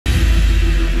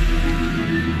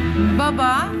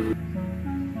baba.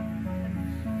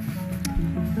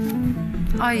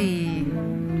 Ay.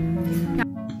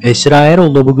 Esra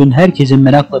Erol'da bugün herkesin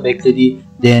merakla beklediği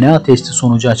DNA testi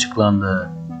sonucu açıklandı.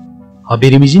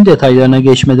 Haberimizin detaylarına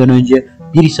geçmeden önce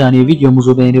bir saniye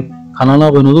videomuzu beğenip kanala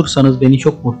abone olursanız beni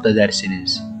çok mutlu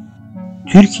edersiniz.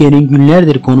 Türkiye'nin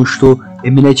günlerdir konuştuğu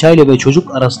Emine Çaylı ve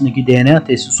çocuk arasındaki DNA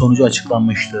testi sonucu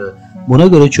açıklanmıştı. Buna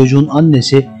göre çocuğun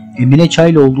annesi Emine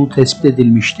Çaylı olduğu tespit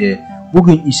edilmişti.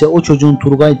 Bugün ise o çocuğun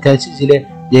Turgay Telsiz ile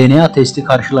DNA testi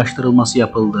karşılaştırılması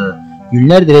yapıldı.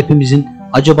 Günlerdir hepimizin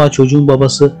acaba çocuğun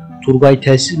babası Turgay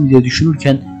Telsiz mi diye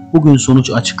düşünürken bugün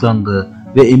sonuç açıklandı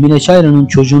ve Emine Çaylı'nın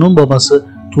çocuğunun babası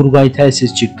Turgay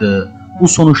Telsiz çıktı. Bu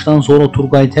sonuçtan sonra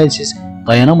Turgay Telsiz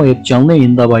dayanamayıp canlı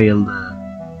yayında bayıldı.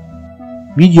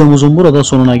 Videomuzun burada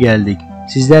sonuna geldik.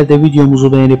 Sizler de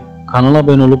videomuzu beğenip kanala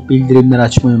abone olup bildirimleri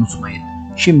açmayı unutmayın.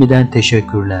 Şimdiden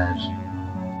teşekkürler.